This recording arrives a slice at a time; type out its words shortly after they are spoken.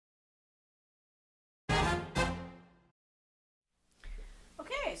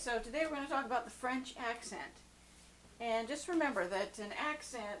So today we're going to talk about the French accent. And just remember that an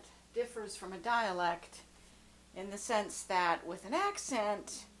accent differs from a dialect in the sense that with an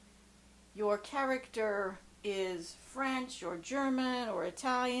accent, your character is French or German or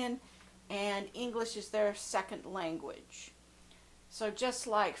Italian, and English is their second language. So just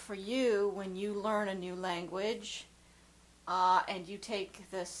like for you, when you learn a new language, and you take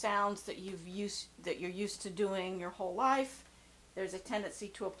the sounds that you're used to doing your whole life, there's a tendency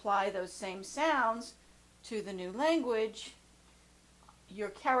to apply those same sounds to the new language. Your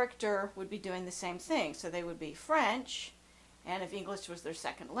character would be doing the same thing. So they would be French, and if English was their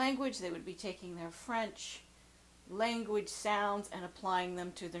second language, they would be taking their French language sounds and applying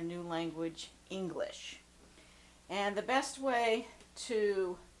them to their new language, English. And the best way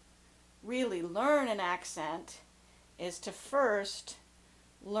to really learn an accent is to first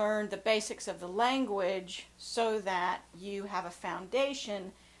learn the basics of the language so that you have a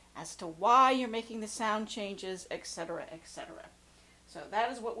foundation as to why you're making the sound changes, etc., etc. So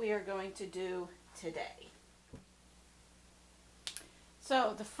that is what we are going to do today.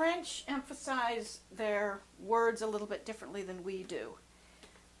 So the French emphasize their words a little bit differently than we do.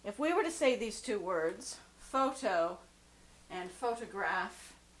 If we were to say these two words, photo and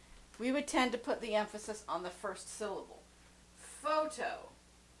photograph, we would tend to put the emphasis on the first syllable. Photo,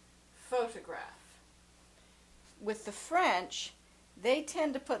 photograph. With the French, they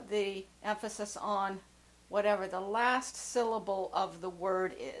tend to put the emphasis on whatever the last syllable of the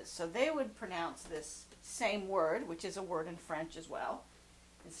word is. So they would pronounce this same word, which is a word in French as well.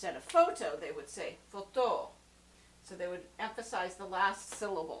 Instead of photo, they would say photo. So they would emphasize the last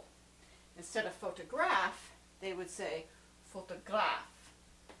syllable. Instead of photograph, they would say photographe.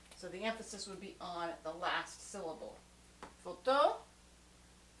 So the emphasis would be on the last syllable. Photo,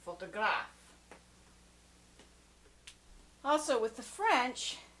 photographe. Also with the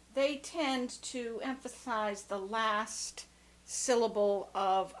French, they tend to emphasize the last syllable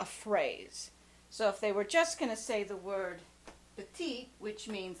of a phrase. So if they were just going to say the word petit, which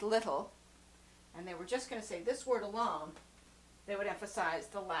means little, and they were just going to say this word alone, they would emphasize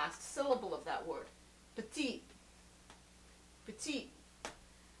the last syllable of that word. Petit, petit.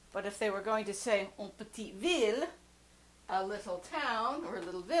 But if they were going to say une petite ville, a little town or a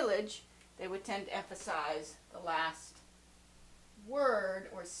little village, they would tend to emphasize the last word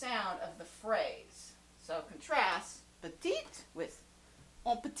or sound of the phrase. So contrast petite with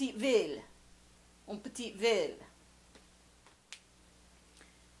une petite ville, une petite ville.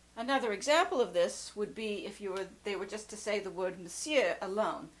 Another example of this would be if they were just to say the word monsieur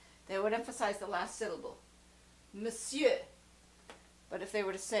alone. They would emphasize the last syllable, monsieur. But if they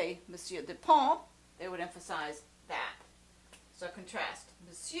were to say Monsieur Dupont, they would emphasize that. So contrast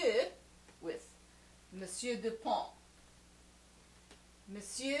monsieur with Monsieur Dupont.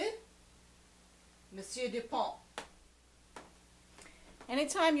 Monsieur, Monsieur Dupont.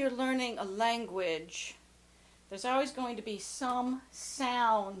 Anytime you're learning a language, there's always going to be some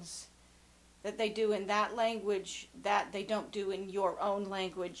sounds that they do in that language that they don't do in your own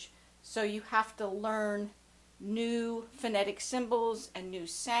language. So you have to learn new phonetic symbols and new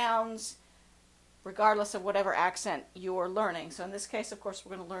sounds regardless of whatever accent you're learning. So in this case, of course,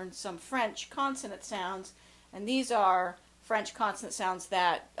 we're going to learn some French consonant sounds, and these are French consonant sounds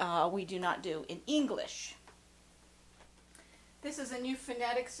that we do not do in English. This is a new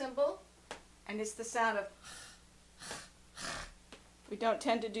phonetic symbol, and it's the sound of we don't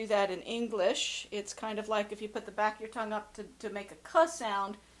tend to do that in English. It's kind of like if you put the back of your tongue up to make a k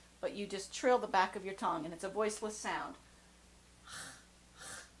sound, but you just trill the back of your tongue, and it's a voiceless sound.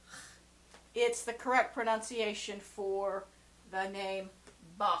 It's the correct pronunciation for the name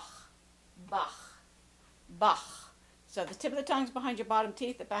Bach. Bach. Bach. So the tip of the tongue is behind your bottom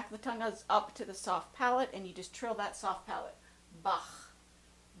teeth, the back of the tongue is up to the soft palate, and you just trill that soft palate. Bach.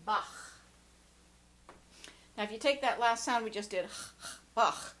 Bach. Now if you take that last sound we just did,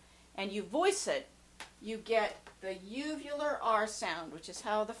 Bach, and you voice it, you get the uvular R sound, which is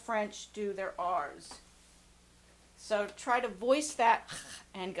how the French do their R's. So try to voice that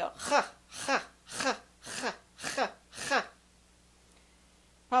and go ha, ha, ha, ha, ha, ha.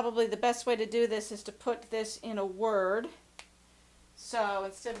 Probably the best way to do this is to put this in a word. So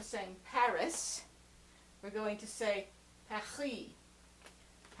instead of saying Paris, we're going to say Paris.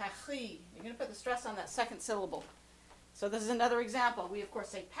 Paris. You're going to put the stress on that second syllable. So this is another example. We, of course,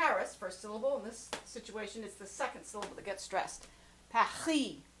 say Paris, first syllable. In this situation, it's the second syllable that gets stressed.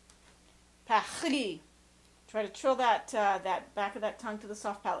 Paris. Paris. Try to trill that, that back of that tongue to the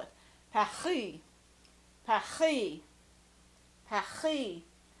soft palate. Paris. Paris. Paris.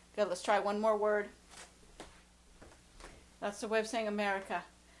 Good, let's try one more word. That's the way of saying America.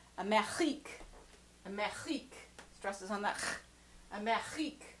 Amérique, Amérique. Stresses on that.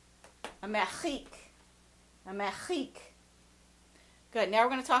 Amérique, Amérique, Amérique. Good. Now we're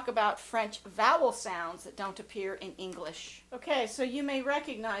going to talk about French vowel sounds that don't appear in English. Okay, so you may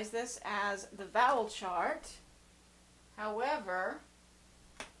recognize this as the vowel chart. However,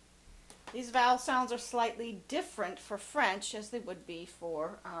 these vowel sounds are slightly different for French as they would be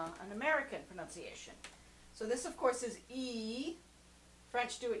for an American pronunciation. So this, of course, is E.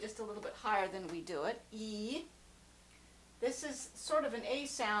 French do it just a little bit higher than we do it. E. This is sort of an A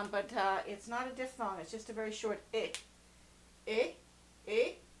sound, but it's not a diphthong. It's just a very short I. I.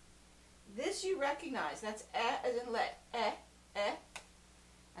 I. This you recognize. That's as in let.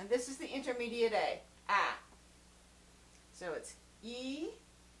 And this is the intermediate A. A. So it's E,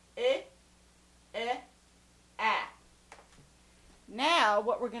 I, A. Now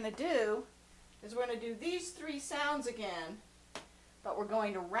what we're going to do is we're going to do these three sounds again, but we're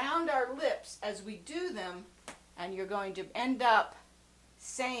going to round our lips as we do them, and you're going to end up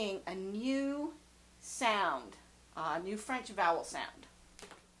saying a new sound, a new French vowel sound.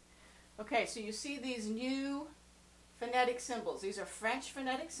 Okay, so you see these new phonetic symbols. These are French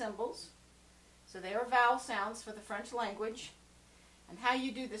phonetic symbols. So they are vowel sounds for the French language. And how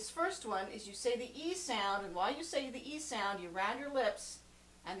you do this first one is you say the E sound, and while you say the E sound, you round your lips,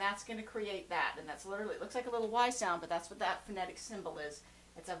 and that's going to create that. And that's literally, it looks like a little Y sound, but that's what that phonetic symbol is.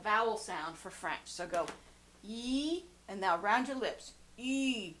 It's a vowel sound for French. So go E, and now round your lips.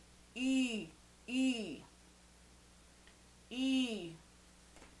 E, E, E, E.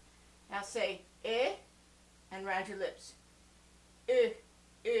 Now say I, and round your lips. I,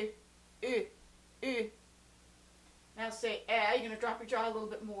 I, I, I. Now say you're going to drop your jaw a little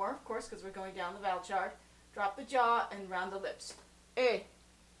bit more, of course, because we're going down the vowel chart. Drop the jaw and round the lips. I.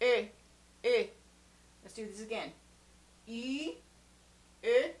 Let's do this again. E,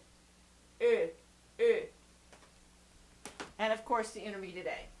 I. And of course the intermediate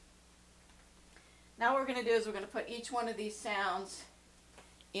A. Now what we're going to do is we're going to put each one of these sounds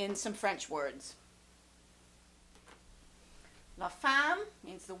in some French words. La femme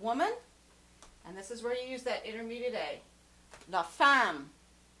means the woman, and this is where you use that intermediate A. La femme,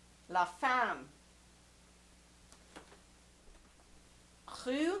 la femme.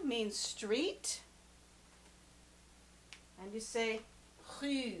 Rue means street, and you say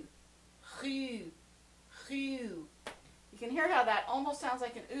rue, rue, rue. You can hear how that almost sounds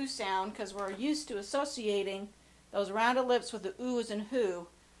like an oo sound because we're used to associating those rounded lips with the oohs and who,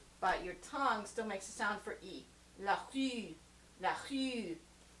 but your tongue still makes a sound for E. La rue, la rue.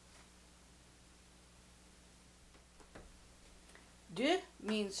 De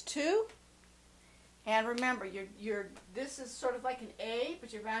means two, and remember, this is sort of like an A,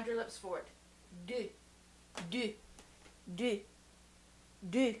 but you round your lips for it. De, de, de,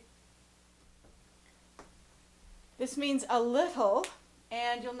 de. This means a little,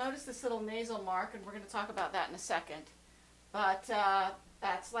 and you'll notice this little nasal mark, and we're going to talk about that in a second. But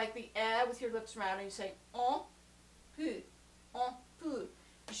that's like the with your lips round, and you say on peut, on peut.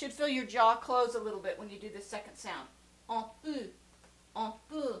 You should feel your jaw close a little bit when you do this second sound. On peut, on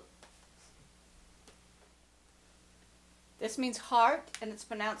peut. This means heart, and it's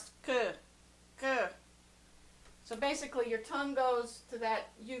pronounced que, que. So basically, your tongue goes to that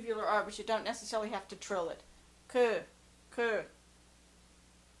uvular R, but you don't necessarily have to trill it. Que, que.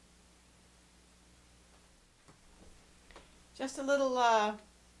 Just a little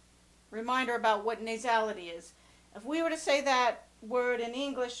reminder about what nasality is. If we were to say that word in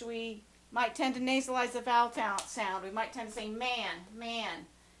English, we might tend to nasalize the vowel sound. We might tend to say man, man.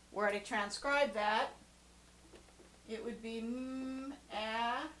 Were to transcribe that, it would be m,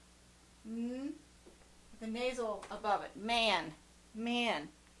 a, n, the nasal above it. Man, man.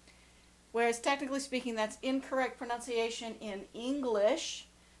 Whereas technically speaking, that's incorrect pronunciation in English.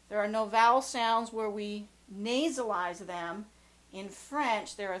 There are no vowel sounds where we nasalize them. In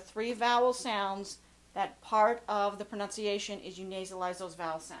French, there are 3 vowel sounds that part of the pronunciation is you nasalize those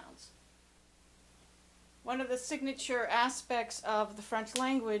vowel sounds. One of the signature aspects of the French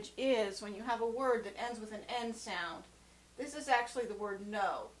language is when you have a word that ends with an N sound. This is actually the word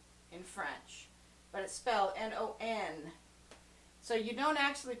no in French, but it's spelled N-O-N. So you don't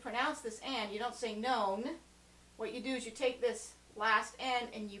actually pronounce this N. You don't say known. What you do is you take this last N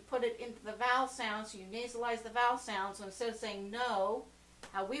and you put it into the vowel sound, so you nasalize the vowel sound. So instead of saying no,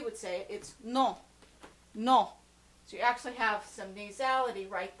 how we would say it, it's non, non. So you actually have some nasality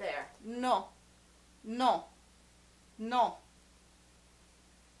right there. Non, non, non.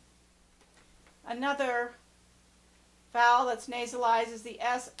 Another vowel that's nasalized is the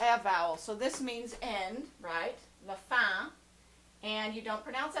S vowel. So this means end, right? La fin. And you don't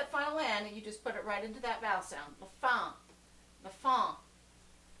pronounce that final N, and you just put it right into that vowel sound. La fin, la fin,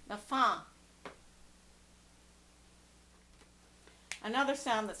 la fin. Another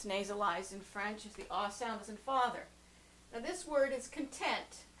sound that's nasalized in French is the ah sound as in father. Now this word is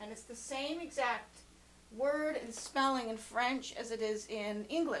content, and it's the same exact word and spelling in French as it is in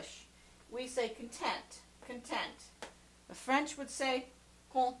English. We say content, content. The French would say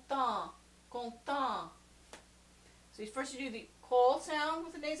content, content. So first you do the col sound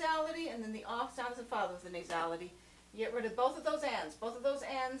with the nasality, and then the ah sound as in father with the nasality. You get rid of both of those N's. Both of those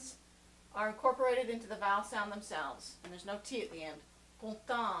N's are incorporated into the vowel sound themselves, and there's no T at the end.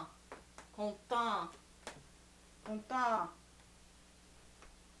 Content, content, content.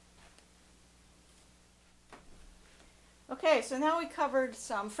 Okay, so now we covered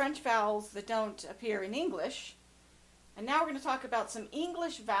some French vowels that don't appear in English, and now we're going to talk about some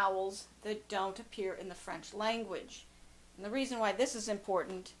English vowels that don't appear in the French language. And the reason why this is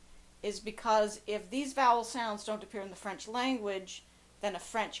important is because if these vowel sounds don't appear in the French language, then a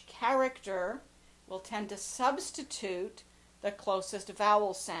French character will tend to substitute the closest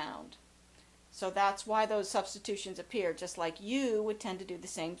vowel sound. So that's why those substitutions appear, just like you would tend to do the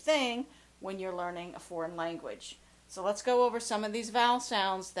same thing when you're learning a foreign language. So let's go over some of these vowel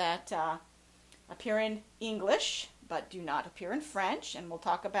sounds that appear in English but do not appear in French, and we'll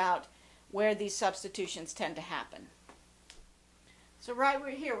talk about where these substitutions tend to happen. So right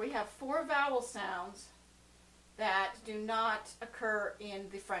here we have 4 vowel sounds that do not occur in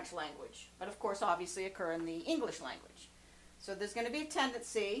the French language, but of course obviously occur in the English language. So there's going to be a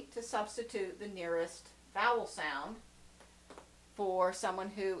tendency to substitute the nearest vowel sound for someone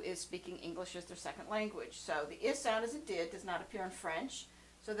who is speaking English as their second language. So the I sound as in did does not appear in French,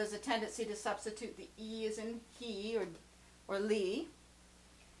 so there's a tendency to substitute the E as in he or Lee.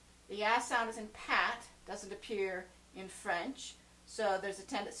 The A sound as in pat doesn't appear in French, so there's a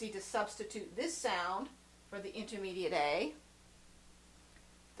tendency to substitute this sound for the intermediate A.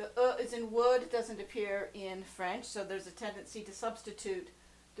 The as in wood doesn't appear in French, so there's a tendency to substitute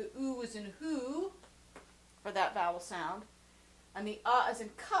the oo as in who for that vowel sound. And the as in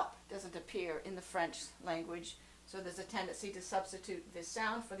cup doesn't appear in the French language, so there's a tendency to substitute this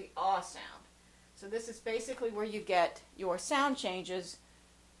sound for the ah sound. So this is basically where you get your sound changes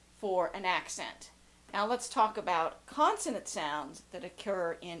for an accent. Now let's talk about consonant sounds that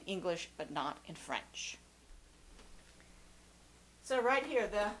occur in English but not in French. So right here,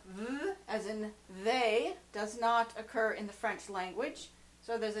 the v as in they does not occur in the French language.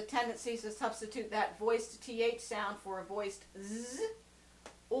 So there's a tendency to substitute that voiced th sound for a voiced z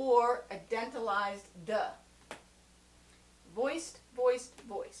or a dentalized d. Voiced, voiced,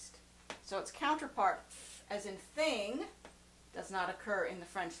 voiced. So its counterpart, as in thing, does not occur in the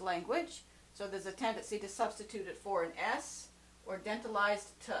French language. So there's a tendency to substitute it for an s or dentalized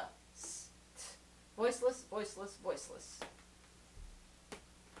t. S, t. Voiceless, voiceless, voiceless.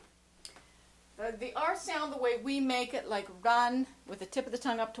 The R sound, the way we make it, like run with the tip of the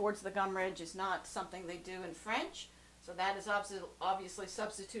tongue up towards the gum ridge, is not something they do in French. So that is obviously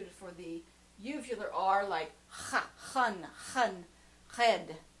substituted for the uvular R, like ha, hun, hun,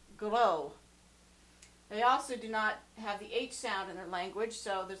 hed, grow. They also do not have the H sound in their language,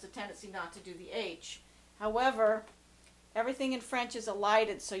 so there's a tendency not to do the H. However, everything in French is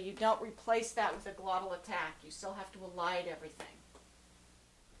elided, so you don't replace that with a glottal attack. You still have to elide everything.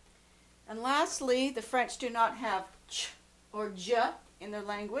 And lastly, the French do not have ch or j in their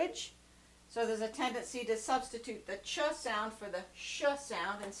language, so there's a tendency to substitute the ch sound for the sh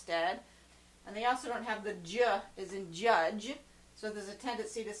sound instead. And they also don't have the j as in judge, so there's a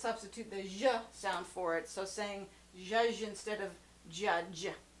tendency to substitute the j sound for it, so saying judge instead of judge.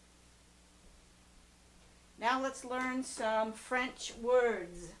 Now let's learn some French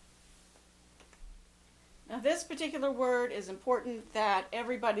words. Now this particular word is important that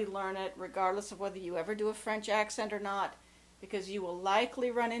everybody learn it, regardless of whether you ever do a French accent or not, because you will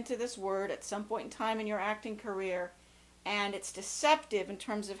likely run into this word at some point in time in your acting career, and it's deceptive in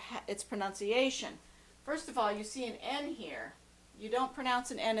terms of its pronunciation. First of all, you see an N here. You don't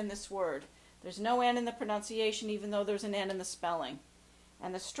pronounce an N in this word. There's no N in the pronunciation, even though there's an N in the spelling.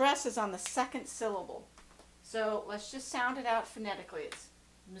 And the stress is on the second syllable. So let's just sound it out phonetically. It's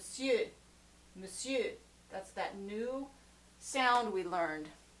monsieur, monsieur. That's that new sound we learned.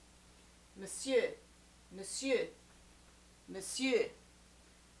 Monsieur, monsieur, monsieur.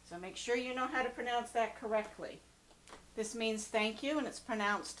 So make sure you know how to pronounce that correctly. This means thank you, and it's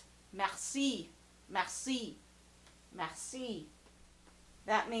pronounced merci, merci, merci.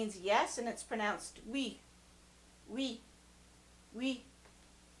 That means yes, and it's pronounced oui, oui, oui.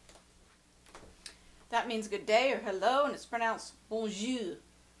 That means good day or hello, and it's pronounced bonjour,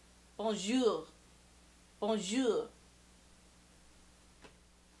 bonjour, bonjour.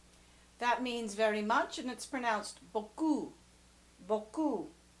 That means very much, and it's pronounced beaucoup, beaucoup,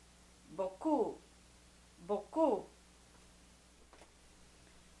 beaucoup, beaucoup.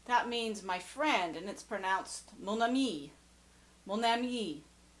 That means my friend, and it's pronounced mon ami, mon ami,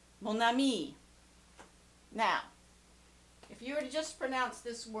 mon ami. Now, if you were to just pronounce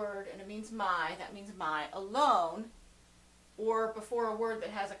this word and it means my, that means my, alone, or before a word that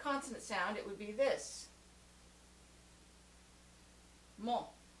has a consonant sound, it would be this. Mon.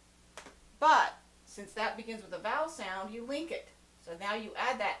 But, since that begins with a vowel sound, you link it. So now you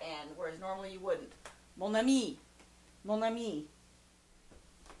add that N, whereas normally you wouldn't. Mon ami. Mon ami.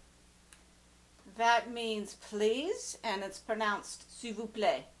 That means please, and it's pronounced s'il vous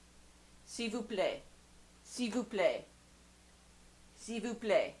plaît. S'il vous plaît. S'il vous plaît. S'il vous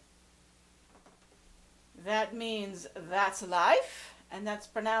plaît. That means that's life, and that's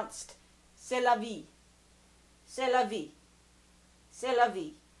pronounced c'est la vie. C'est la vie. C'est la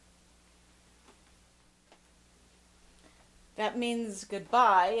vie. That means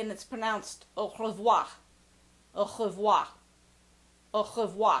goodbye, and it's pronounced au revoir. Au revoir. Au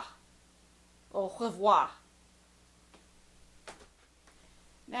revoir. Au revoir.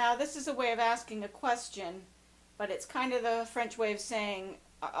 Now, this is a way of asking a question, but it's kind of the French way of saying,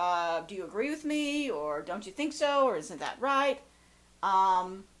 do you agree with me, or don't you think so, or isn't that right?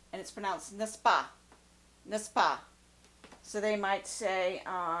 And it's pronounced n'est-ce pas, n'est-ce pas. So they might say,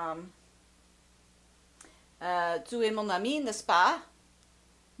 tu es mon ami, n'est-ce pas?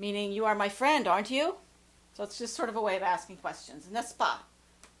 Meaning, you are my friend, aren't you? So it's just sort of a way of asking questions. N'est-ce pas,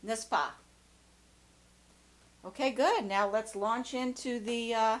 n'est-ce pas. Okay, good. Now let's launch into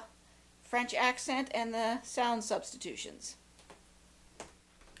the French accent and the sound substitutions.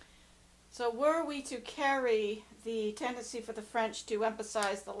 So were we to carry the tendency for the French to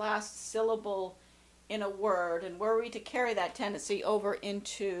emphasize the last syllable in a word, and were we to carry that tendency over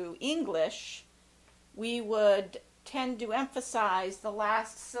into English, we would tend to emphasize the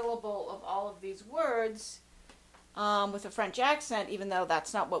last syllable of all of these words with a French accent, even though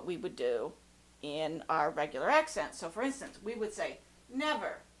that's not what we would do in our regular accent. So for instance, we would say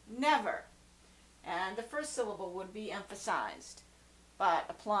never, never, and the first syllable would be emphasized. But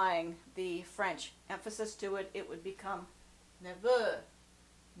applying the French emphasis to it, it would become never,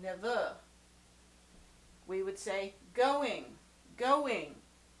 never. We would say going, going.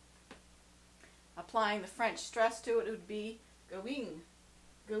 Applying the French stress to it, it would be going,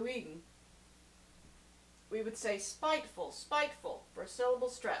 going. We would say spiteful, spiteful, for a syllable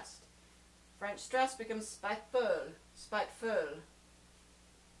stressed. French stress becomes spiteful, spiteful.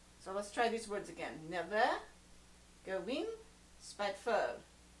 So let's try these words again. Never, going, spiteful.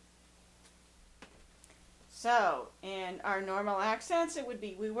 So, in our normal accents, it would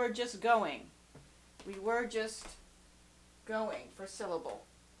be, we were just going. We were just going for syllable.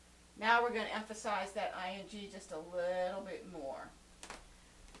 Now we're going to emphasize that ing just a little bit more.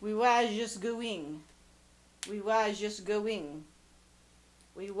 We was just going. We was just going.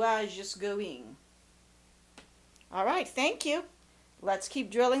 We was just going. All right, thank you. Let's keep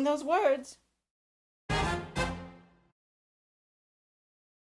drilling those words.